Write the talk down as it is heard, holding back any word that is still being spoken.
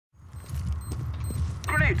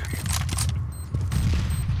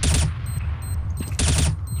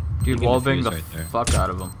Dude, wallbang the fuck out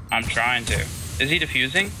of him. I'm trying to. Is he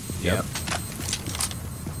defusing? Yep.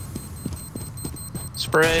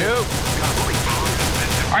 Spray.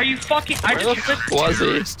 Are you fucking? I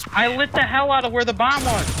lit the hell out of where the bomb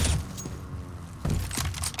was.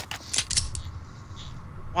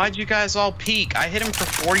 Why'd you guys all peek? I hit him for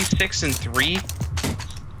 46 and 3.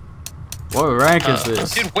 What rank is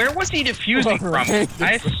this? Dude, where was he defusing from?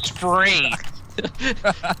 I sprayed.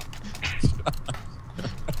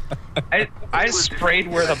 I sprayed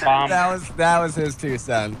where the bomb. That was his 2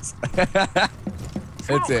 cents.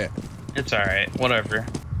 That's it. It's alright. Whatever.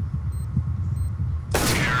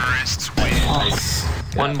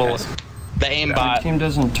 One bullet. The aimbot. Team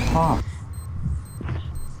doesn't talk.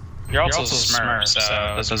 You're also a smurf, so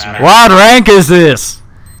it doesn't matter. What rank is this?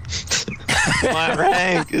 What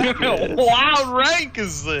rank is this? What rank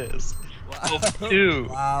is this? Dude.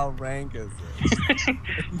 Wow, rank is this?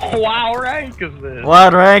 Wow, rank is this?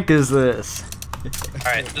 What rank is this?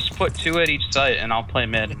 Alright, just put 2 at each site and I'll play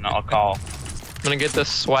mid and I'll call. I'm gonna get this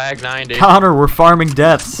swag 90. Connor, we're farming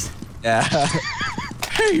deaths. Yeah.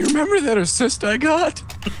 Hey, you remember that assist I got?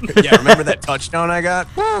 Yeah, remember that touchdown I got?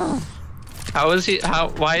 How is he?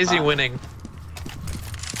 Why is he winning?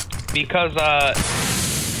 Because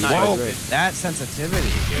Whoa, that sensitivity,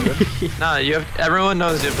 dude. Nah, everyone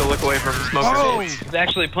knows you have to look away from smoke grenades. he's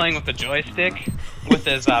actually playing with the joystick with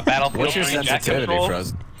his Battlefield What's your 3 jet sensitivity, control.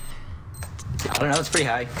 Frozen? I don't know, it's pretty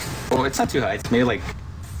high. Well, it's not too high. It's maybe like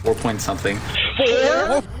 4 point something.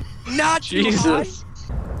 4? Not Jesus.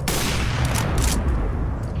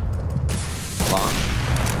 Long.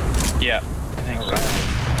 Yeah, I think so.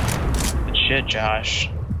 Good shit, Josh.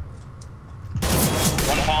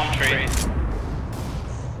 One palm tree.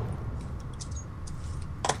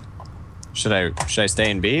 Should I stay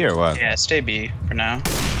in B or what? Yeah, stay B for now.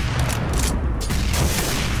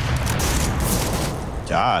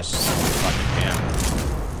 Josh, fucking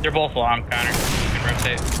damn. They're both long, Connor. You can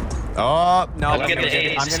rotate. Oh no! Let him get the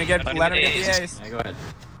ace. I'm gonna get. Let him get the ace. Yeah, go ahead.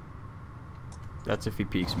 That's if he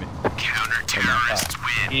peeks me.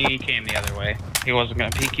 He came the other way. He wasn't gonna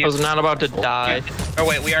peek I you. was not about to die. Oh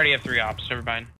wait, we already have 3 ops. Never mind.